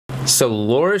So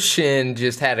Laura Shin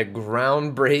just had a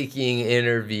groundbreaking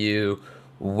interview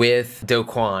with Do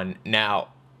Kwon. Now,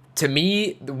 to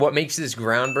me, what makes this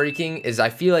groundbreaking is I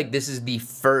feel like this is the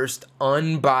first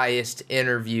unbiased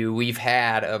interview we've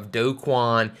had of Do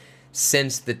Kwon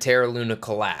since the Terra Luna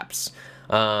collapse.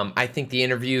 I think the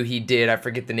interview he did, I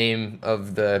forget the name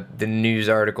of the news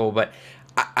article, but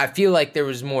I feel like there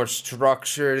was more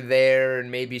structure there and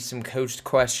maybe some coached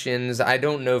questions. I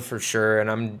don't know for sure,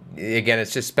 and again,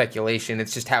 it's just speculation.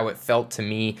 It's just how it felt to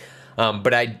me.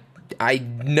 But I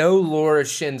know Laura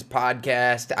Shin's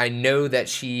podcast. I know that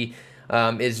she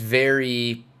is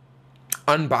very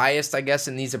unbiased, I guess,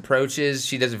 in these approaches.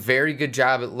 She does a very good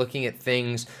job at looking at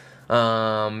things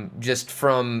just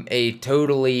from a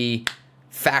totally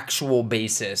factual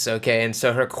basis, okay? And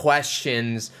so her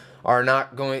questions are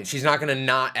not going, she's not going to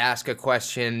not ask a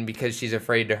question because she's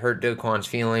afraid to hurt Do Kwon's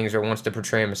feelings or wants to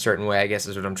portray him a certain way, I guess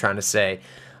is what I'm trying to say.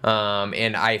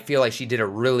 And I feel like she did a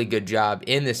really good job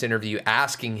in this interview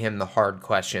asking him the hard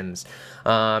questions.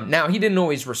 Now, he didn't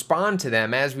always respond to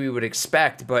them as we would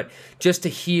expect, but just to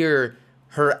hear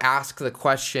her ask the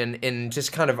question and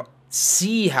just kind of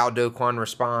see how Do Kwon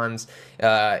responds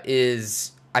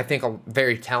is, I think,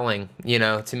 very telling, you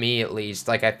know, to me at least.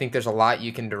 Like, I think there's a lot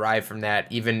you can derive from that,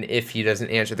 even if he doesn't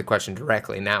answer the question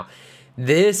directly. Now,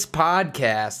 this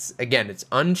podcast, again, it's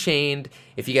Unchained.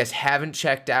 If you guys haven't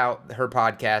checked out her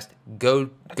podcast, go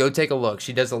take a look.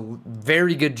 She does a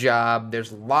very good job.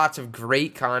 There's lots of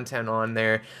great content on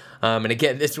there. And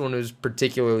again, this one was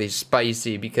particularly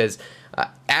spicy because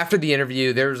after the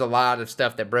interview, there was a lot of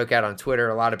stuff that broke out on Twitter.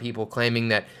 A lot of people claiming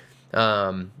that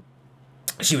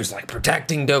she was like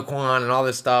protecting Do Kwon and all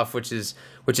this stuff, which is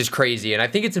crazy. And I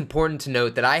think it's important to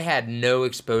note that I had no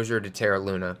exposure to Terra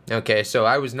Luna. Okay, so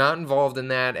I was not involved in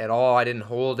that at all. I didn't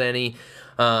hold any.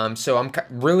 So I'm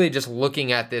really just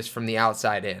looking at this from the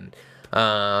outside in.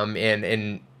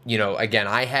 And you know, again,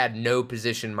 I had no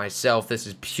position myself. This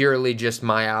is purely just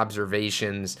my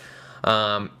observations.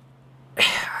 And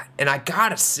I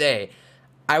gotta say,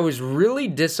 I was really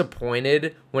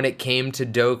disappointed when it came to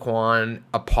Do Kwon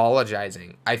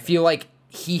apologizing. I feel like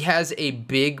he has a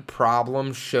big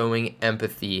problem showing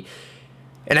empathy.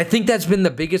 And I think that's been the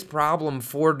biggest problem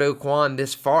for Do Kwon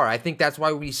this far. I think that's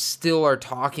why we still are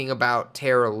talking about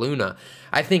Terra Luna.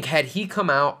 I think had he come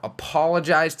out,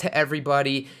 apologized to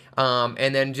everybody,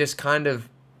 and then just kind of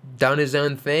done his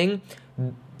own thing,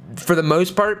 for the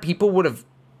most part, people would have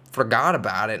forgot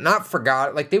about it. Not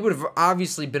forgot, like they would have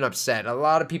obviously been upset. A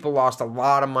lot of people lost a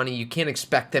lot of money. You can't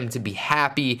expect them to be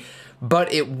happy,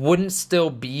 but it wouldn't still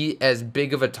be as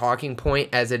big of a talking point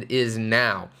as it is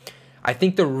now. I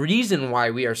think the reason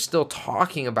why we are still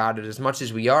talking about it as much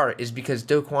as we are is because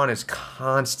Do Kwon is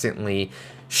constantly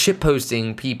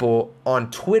shitposting people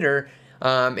on Twitter,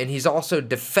 and he's also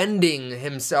defending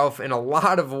himself in a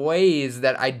lot of ways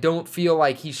that I don't feel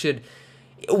like he should.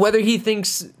 Whether he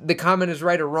thinks the comment is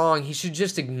right or wrong, he should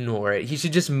just ignore it. He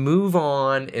should just move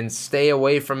on and stay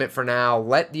away from it for now.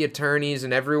 Let the attorneys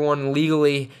and everyone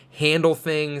legally handle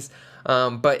things,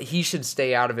 but he should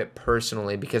stay out of it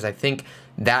personally because I think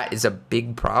that is a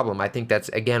big problem. I think that's,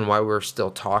 again, why we're still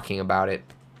talking about it.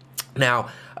 Now,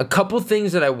 a couple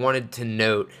things that I wanted to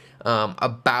note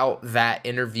about that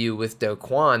interview with Do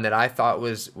Kwon that I thought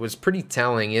was pretty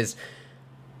telling is,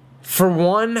 for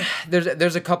one,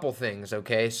 there's a couple things,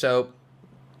 okay? So,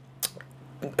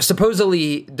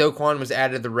 supposedly, Do Kwon was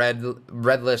added to the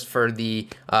red list for the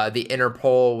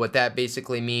Interpol. What that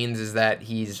basically means is that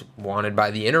he's wanted by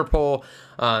the Interpol.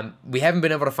 We haven't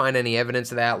been able to find any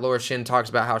evidence of that. Laura Shin talks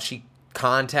about how she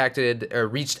contacted or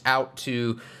reached out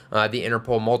to the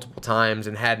Interpol multiple times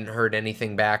and hadn't heard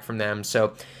anything back from them.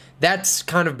 So, that's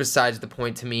kind of besides the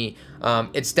point to me.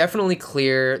 It's definitely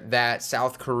clear that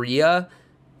South Korea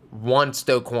wants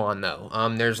Do Kwon, though.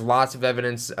 There's lots of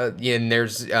evidence, and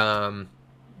there's a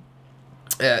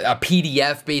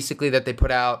PDF, basically, that they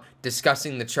put out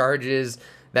discussing the charges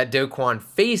that Do Kwon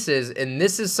faces, and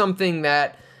this is something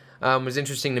that was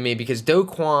interesting to me, because Do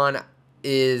Kwon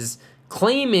is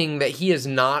claiming that he is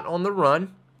not on the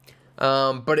run,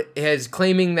 but is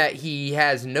claiming that he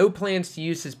has no plans to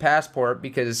use his passport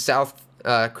because South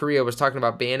Korea was talking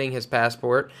about banning his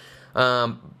passport.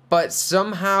 But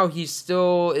somehow he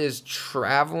still is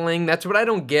traveling. That's what I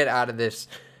don't get out of this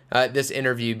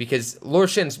interview, because Laura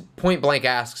Shin point blank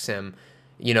asks him,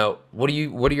 you know, what are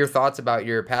your thoughts about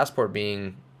your passport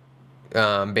being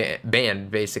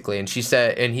banned, basically? And he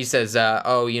says,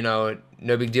 oh, you know,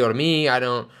 no big deal to me. I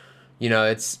don't, you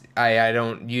know, I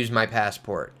don't use my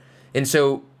passport. And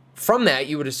so from that,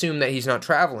 you would assume that he's not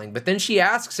traveling. But then she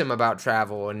asks him about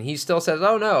travel, and he still says,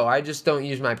 oh, no, I just don't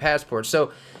use my passport.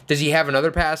 So does he have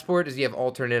another passport? Does he have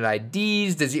alternate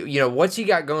IDs? Does he, what's he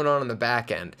got going on the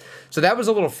back end? So that was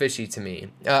a little fishy to me.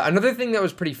 Another thing that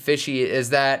was pretty fishy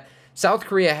is that South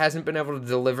Korea hasn't been able to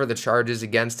deliver the charges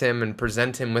against him and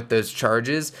present him with those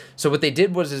charges. So what they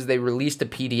did was they released a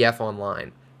PDF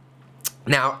online.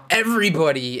 Now,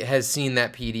 everybody has seen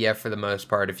that PDF for the most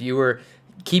part. If you were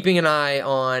keeping an eye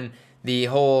on the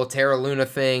whole Terra Luna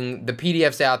thing, the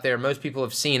PDF's out there. Most people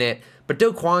have seen it. But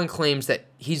Do Kwon claims that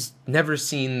he's never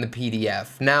seen the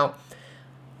PDF. Now,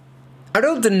 I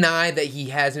don't deny that he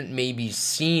hasn't maybe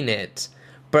seen it,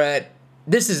 but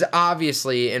this is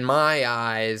obviously, in my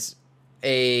eyes,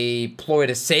 a ploy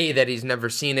to say that he's never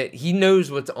seen it. He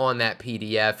knows what's on that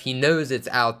PDF. He knows it's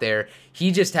out there.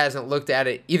 He just hasn't looked at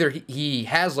it. Either he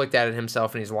has looked at it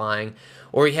himself and he's lying,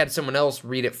 or he had someone else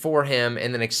read it for him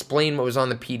and then explain what was on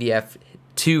the PDF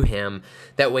to him.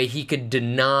 That way he could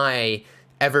deny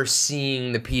ever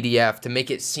seeing the PDF to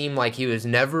make it seem like he was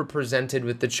never presented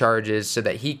with the charges so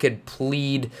that he could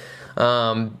plead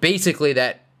basically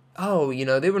that, oh,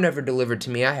 they were never delivered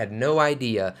to me. I had no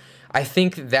idea. I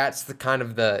think that's the kind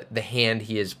of the hand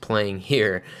he is playing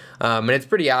here. And it's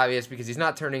pretty obvious because he's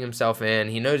not turning himself in.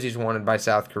 He knows he's wanted by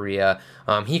South Korea.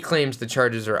 He claims the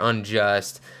charges are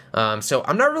unjust. So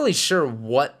I'm not really sure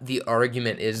what the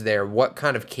argument is there, what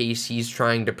kind of case he's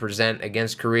trying to present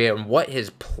against Korea and what his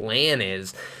plan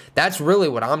is. That's really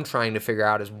what I'm trying to figure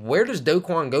out, is where does Do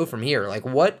Kwon go from here? Like,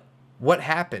 what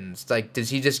happens? Like, does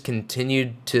he just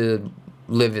continue to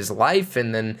live his life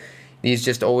and then these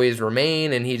just always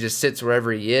remain and he just sits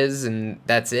wherever he is and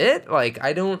that's it? Like,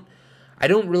 I don't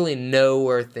really know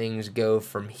where things go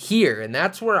from here, and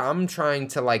that's where I'm trying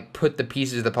to like put the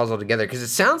pieces of the puzzle together, because it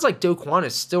sounds like Do Kwon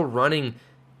is still running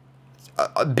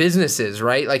businesses,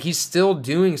 right? Like, he's still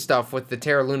doing stuff with the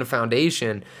Terra Luna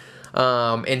Foundation,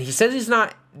 and he says he's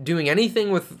not doing anything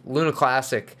with Luna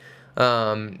Classic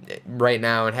right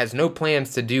now and has no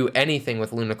plans to do anything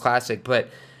with Luna Classic, but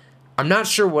I'm not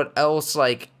sure what else.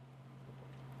 Like,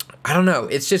 I don't know.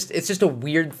 It's just a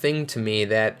weird thing to me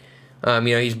that,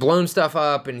 he's blown stuff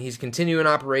up and he's continuing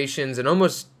operations and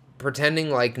almost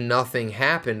pretending like nothing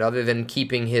happened other than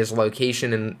keeping his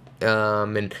location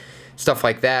and stuff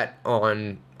like that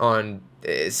on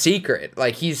secret.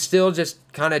 Like, he's still just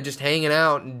kind of just hanging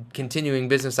out and continuing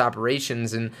business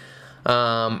operations. And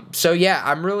so yeah,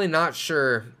 I'm really not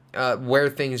sure where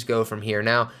things go from here.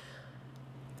 Now,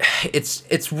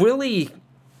 it's really,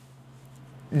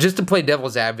 just to play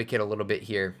devil's advocate a little bit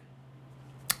here,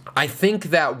 I think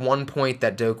that one point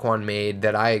that Do Kwon made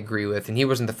that I agree with, and he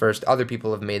wasn't the first, other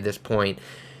people have made this point,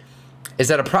 is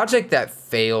that a project that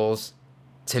fails,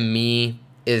 to me,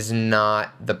 is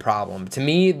not the problem. To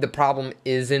me, the problem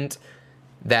isn't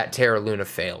that Terra Luna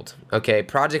failed, okay?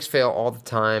 Projects fail all the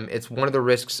time. It's one of the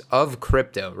risks of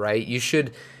crypto, right? You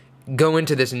should go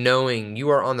into this knowing you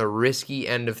are on the risky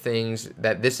end of things,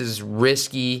 that this is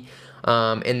risky,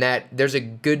 and that there's a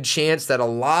good chance that a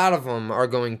lot of them are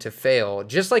going to fail.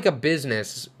 Just like a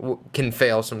business can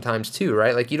fail sometimes too,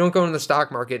 right? Like, you don't go into the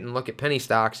stock market and look at penny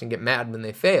stocks and get mad when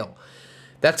they fail.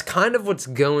 That's kind of what's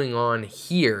going on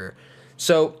here.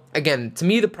 So, again, to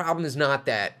me, the problem is not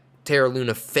that Terra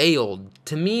Luna failed.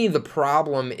 To me, the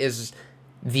problem is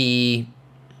the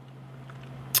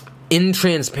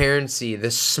intransparency, the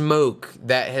smoke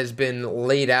that has been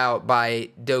laid out by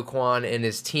Do Kwon and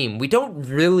his team. We don't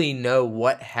really know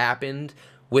what happened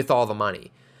with all the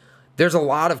money. There's a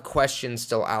lot of questions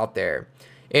still out there.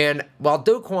 And while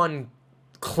Do Kwon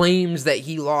claims that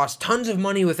he lost tons of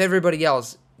money with everybody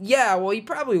else, yeah, well, he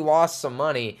probably lost some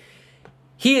money.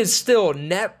 He is still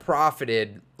net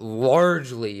profited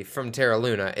largely from Terra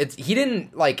Luna.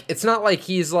 It's not like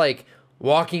he's like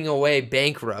walking away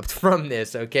bankrupt from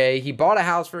this, okay? He bought a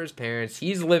house for his parents.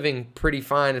 He's living pretty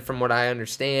fine from what I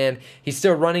understand. He's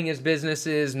still running his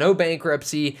businesses, no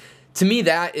bankruptcy. To me,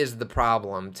 that is the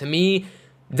problem. To me,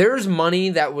 there's money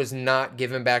that was not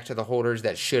given back to the holders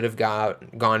that should have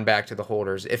gone back to the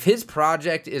holders. If his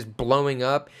project is blowing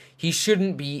up, he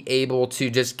shouldn't be able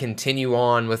to just continue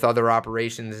on with other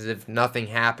operations as if nothing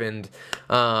happened,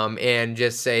 and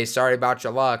just say, sorry about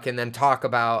your luck, and then talk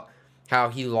about how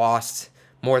he lost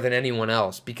more than anyone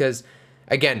else. Because,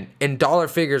 again, in dollar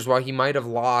figures, while he might have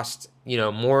lost,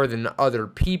 more than other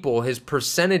people, his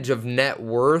percentage of net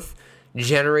worth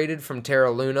generated from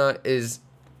Terra Luna is,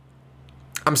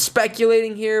 I'm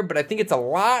speculating here, but I think it's a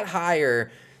lot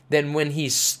higher than when he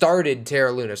started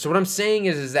Terra Luna. So what I'm saying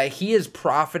is that he has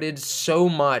profited so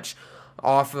much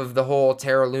off of the whole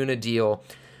Terra Luna deal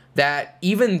that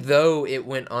even though it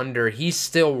went under, he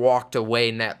still walked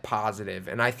away net positive.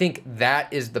 And I think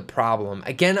that is the problem.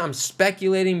 Again, I'm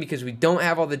speculating because we don't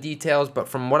have all the details, but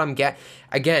from what I'm getting,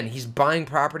 again, he's buying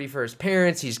property for his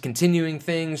parents, he's continuing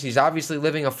things, he's obviously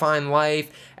living a fine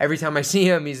life. Every time I see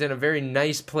him, he's in a very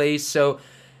nice place. So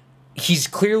he's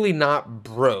clearly not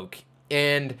broke.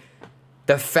 And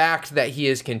the fact that he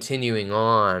is continuing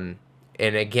on,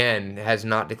 and again, has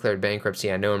not declared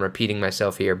bankruptcy. I know I'm repeating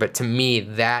myself here, but to me,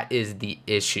 that is the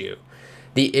issue.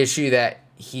 The issue that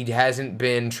he hasn't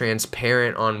been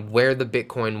transparent on where the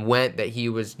Bitcoin went that he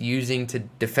was using to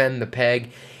defend the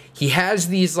peg. He has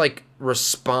these like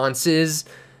responses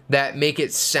that make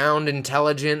it sound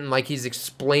intelligent and like he's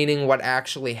explaining what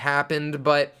actually happened,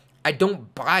 but I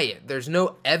don't buy it. There's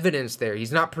no evidence there.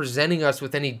 He's not presenting us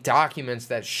with any documents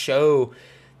that show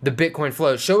the Bitcoin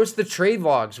flow. Show us the trade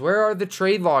logs. Where are the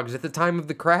trade logs at the time of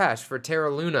the crash for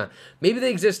Terra Luna? Maybe they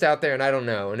exist out there and I don't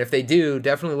know. And if they do,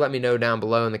 definitely let me know down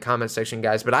below in the comment section,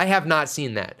 guys. But I have not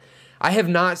seen that. I have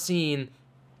not seen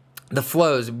the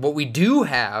flows. What we do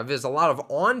have is a lot of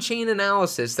on-chain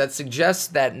analysis that suggests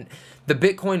that the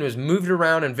Bitcoin was moved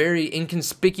around in very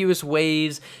inconspicuous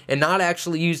ways and not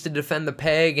actually used to defend the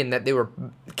peg, and that they were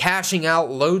cashing out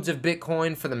loads of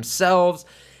Bitcoin for themselves.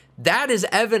 That is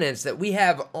evidence that we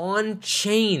have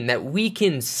on-chain that we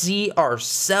can see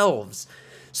ourselves.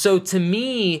 So to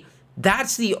me,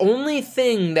 that's the only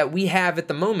thing that we have at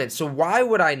the moment. So why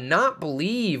would I not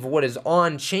believe what is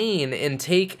on-chain and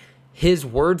take his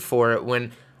word for it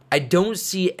when I don't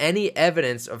see any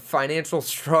evidence of financial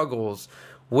struggles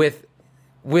with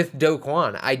Do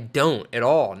Kwon? I don't at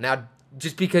all. Now,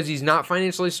 just because he's not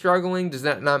financially struggling, does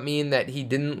that not mean that he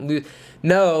didn't lose?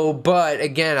 No, but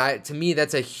again, to me,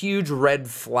 that's a huge red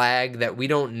flag that we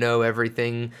don't know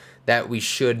everything that we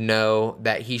should know,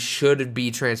 that he should be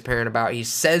transparent about. He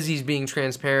says he's being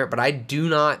transparent, but I do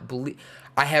not believe,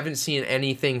 I haven't seen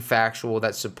anything factual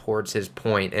that supports his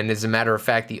point. And as a matter of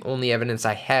fact, the only evidence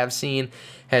I have seen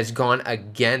has gone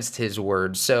against his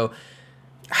words. So,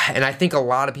 and I think a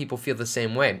lot of people feel the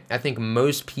same way. I think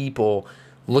most people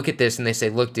look at this and they say,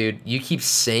 look, dude, you keep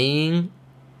saying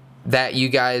that you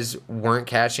guys weren't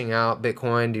cashing out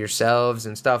Bitcoin to yourselves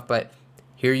and stuff, but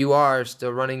here you are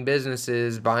still running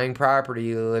businesses, buying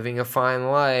property, living a fine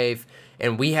life,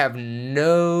 and we have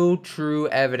no true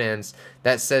evidence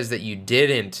that says that you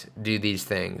didn't do these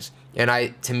things.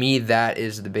 And to me, that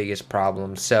is the biggest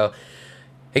problem. So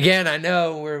again, I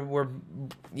know we're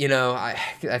you know,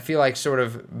 I feel like sort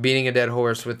of beating a dead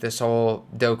horse with this whole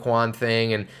Do Kwon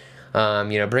thing, and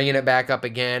you know, bringing it back up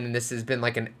again, and this has been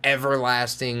like an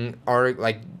everlasting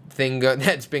thing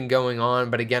that's been going on.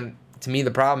 But again, to me,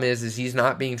 the problem is he's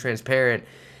not being transparent,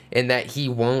 in that he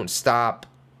won't stop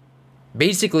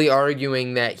basically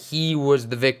arguing that he was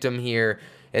the victim here,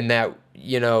 and that,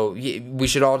 you know, we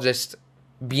should all just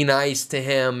be nice to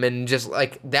him, and just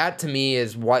like that, to me,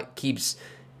 is what keeps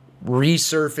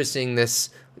resurfacing this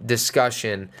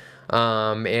discussion.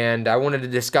 And I wanted to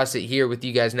discuss it here with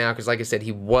you guys now because, like I said,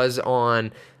 he was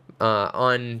on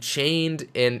Unchained,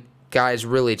 and guys,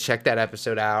 really check that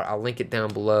episode out. I'll link it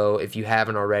down below if you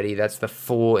haven't already. That's the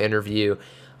full interview.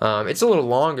 It's a little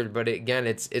longer, but again,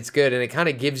 it's good, and it kind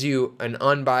of gives you an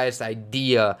unbiased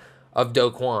idea of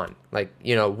Do Kwon. Like,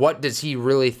 you know, what does he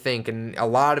really think? And a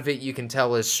lot of it you can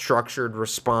tell is structured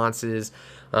responses.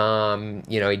 You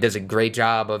know, he does a great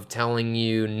job of telling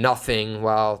you nothing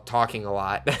while talking a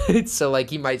lot. So, like,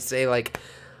 he might say, like,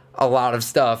 a lot of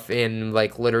stuff, and,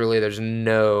 like, literally there's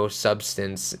no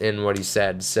substance in what he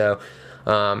said. So,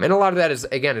 and a lot of that is,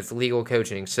 again, it's legal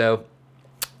coaching. So,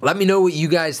 let me know what you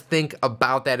guys think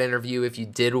about that interview if you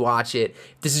did watch it.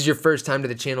 If this is your first time to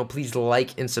the channel, please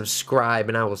like and subscribe,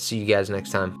 and I will see you guys next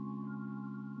time.